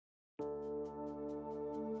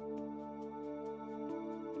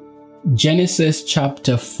Genesis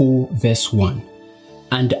chapter 4 verse 1.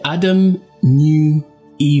 And Adam knew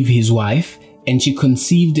Eve his wife, and she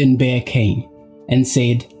conceived and bare Cain, and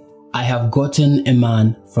said, I have gotten a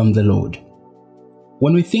man from the Lord.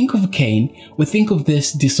 When we think of Cain, we think of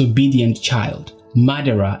this disobedient child,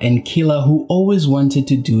 murderer and killer who always wanted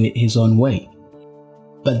to do it his own way.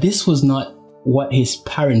 But this was not what his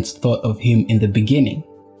parents thought of him in the beginning.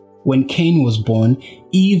 When Cain was born,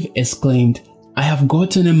 Eve exclaimed, I have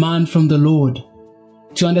gotten a man from the Lord.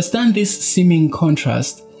 To understand this seeming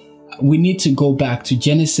contrast, we need to go back to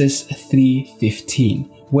Genesis 3:15,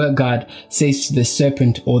 where God says to the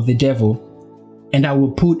serpent or the devil, and I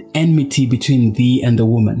will put enmity between thee and the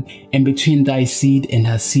woman, and between thy seed and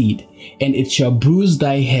her seed, and it shall bruise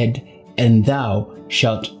thy head, and thou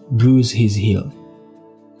shalt bruise his heel.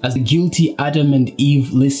 As the guilty Adam and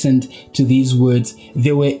Eve listened to these words,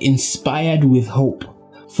 they were inspired with hope.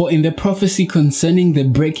 For in the prophecy concerning the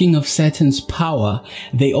breaking of Satan's power,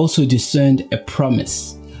 they also discerned a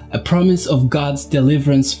promise of God's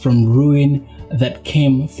deliverance from ruin that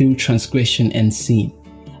came through transgression and sin.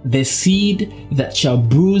 The seed that shall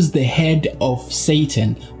bruise the head of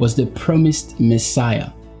Satan was the promised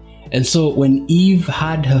Messiah. And so when Eve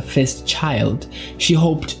had her first child, she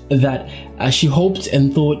hoped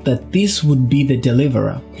and thought that this would be the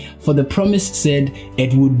deliverer. For the promise said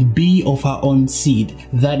it would be of her own seed,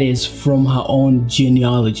 that is, from her own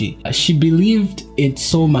genealogy. She believed it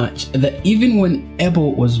so much that even when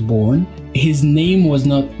Abel was born, his name was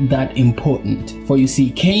not that important. For you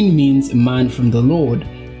see, Cain means man from the Lord.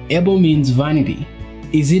 Abel means vanity.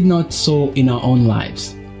 Is it not so in our own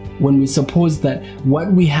lives? When we suppose that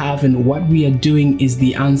what we have and what we are doing is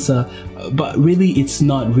the answer, but really it's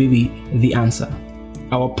not really the answer.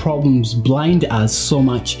 Our problems blind us so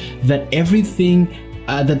much that everything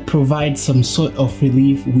that provides some sort of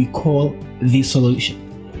relief we call the solution.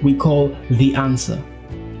 We call the answer.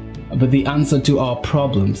 But the answer to our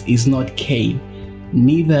problems is not Cain,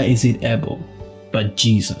 neither is it Abel, but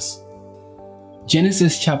Jesus.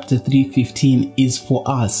 Genesis chapter 3:15 is for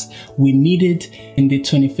us. We need it in the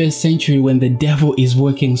 21st century when the devil is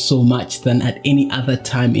working so much than at any other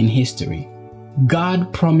time in history.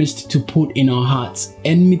 God promised to put in our hearts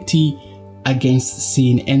enmity against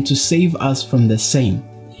sin and to save us from the same.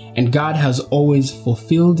 And God has always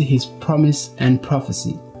fulfilled his promise and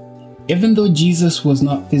prophecy. Even though Jesus was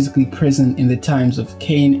not physically present in the times of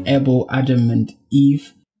Cain, Abel, Adam, and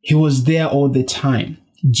Eve, he was there all the time.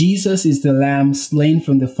 Jesus is the Lamb slain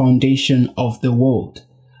from the foundation of the world.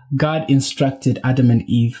 God instructed Adam and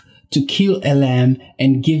Eve to kill a lamb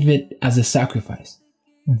and give it as a sacrifice.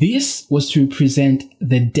 This was to represent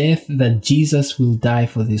the death that Jesus will die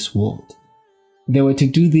for this world. They were to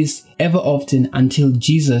do this ever often until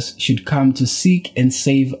Jesus should come to seek and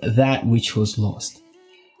save that which was lost.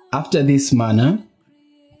 After this manner,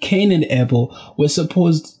 Cain and Abel were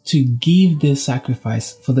supposed to give their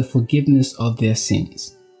sacrifice for the forgiveness of their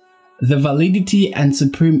sins. The validity and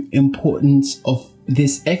supreme importance of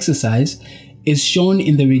this exercise is shown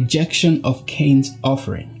in the rejection of Cain's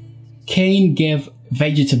offering. Cain gave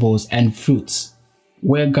vegetables and fruits,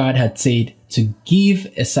 where God had said to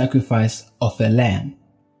give a sacrifice of a lamb.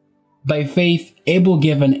 By faith, Abel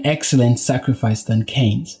gave an excellent sacrifice than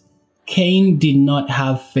Cain's. Cain did not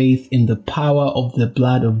have faith in the power of the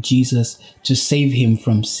blood of Jesus to save him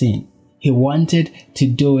from sin. He wanted to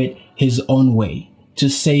do it his own way, to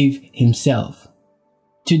save himself.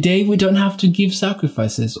 Today, we don't have to give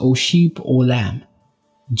sacrifices or sheep or lamb.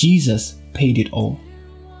 Jesus paid it all.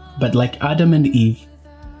 But like Adam and Eve,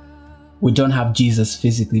 we don't have Jesus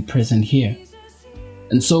physically present here.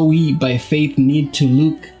 And so we, by faith, need to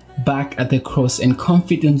look back at the cross and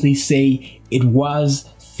confidently say, it was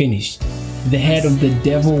finished. The head of the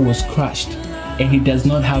devil was crushed, and he does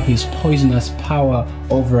not have his poisonous power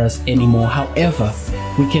over us anymore. However,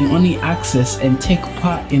 we can only access and take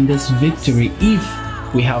part in this victory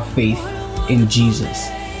if we have faith in Jesus.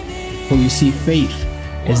 For you see, faith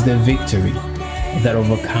is the victory that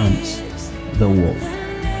overcomes the world.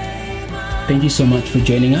 Thank you so much for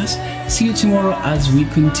joining us. See you tomorrow as we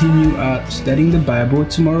continue studying the Bible.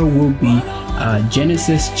 Tomorrow will be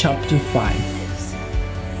Genesis chapter 5.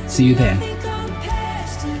 See you then.